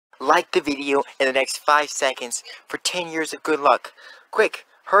like the video in the next 5 seconds for 10 years of good luck. Quick,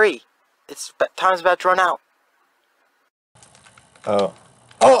 hurry. Time's about to run out. Oh.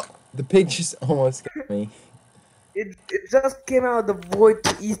 Oh! The pig just almost got me. It just came out of the void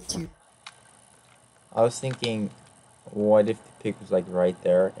to eat you. I was thinking, what if the pig was like right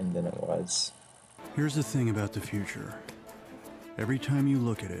there, and then it was. Here's the thing about the future. Every time you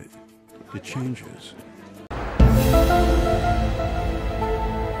look at it, it changes.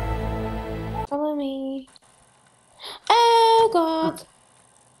 Follow me. Oh god.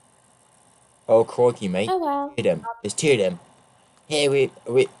 Oh, croaky, mate. Oh well. Hit him. There's 2 of them. Here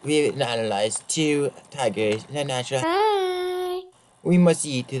we've analyzed 2 tigers in the natural. Hi. We must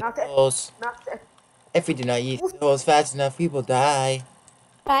eat the holes. If we do not eat the holes fast enough, we will die.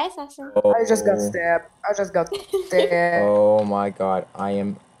 Bye, Assassin. Oh. I just got stabbed. Oh my god, I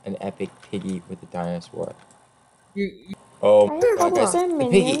am an epic piggy with the dinosaur. Oh my my god, guys. God, The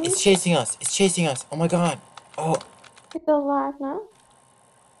piggy is chasing us. It's chasing us. Oh my god. Oh. It's alive now.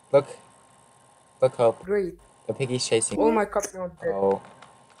 Look. Look, Hope. Great. The piggy's chasing. Oh my god, no. Oh.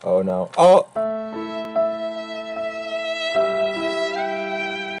 Oh no. Oh!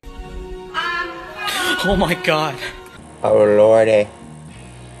 Oh my god. Oh lordy.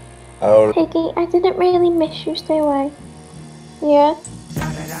 Oh. Piggy, I didn't really miss you. Stay away. Yeah?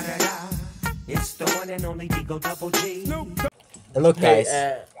 It's the one and only Digo Double G. And look, guys.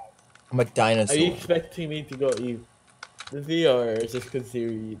 Hey, I'm a dinosaur. are you expecting me to go eat the video, or just consider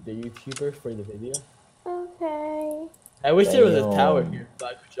the YouTuber for the video? Okay. I wish there was a Damn. tower here so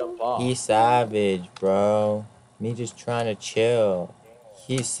I could jump off. He's savage, bro. Me just trying to chill.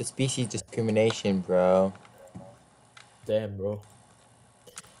 He's the species discrimination, bro. Damn, bro.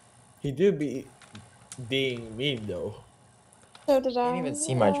 He do be being mean though. So did I. I can't even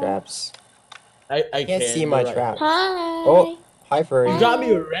see my traps. I Can't see my right. traps. Hi. Oh, hi, furry. You got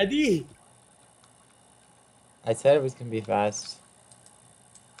me already? I said it was gonna be fast.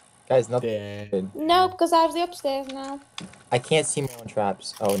 Guys, nothing Damn. good. No, because I have the upstairs now. I can't see my own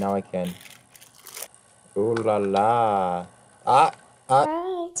traps. Oh, now I can. Ooh la la. Ah,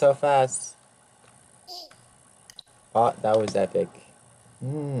 Hi. so fast. Oh, that was epic.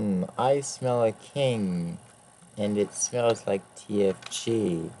 I smell a king. And it smells like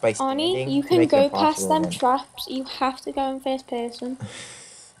TFG. By Ani, standing, you can make it go past impossible them then. traps. You have to go in first person.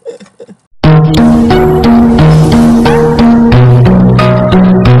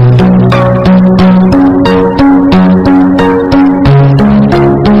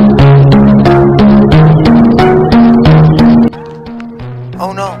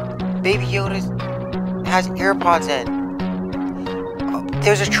 Oh no, Baby Yoda has AirPods in. Oh,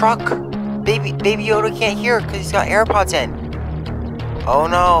 there's a truck. Baby Yoda can't hear because he's got AirPods in. Oh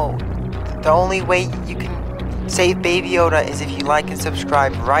no, the only way you can save Baby Yoda is if you like and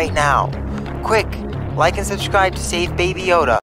subscribe right now. Quick, like and subscribe to save Baby Yoda.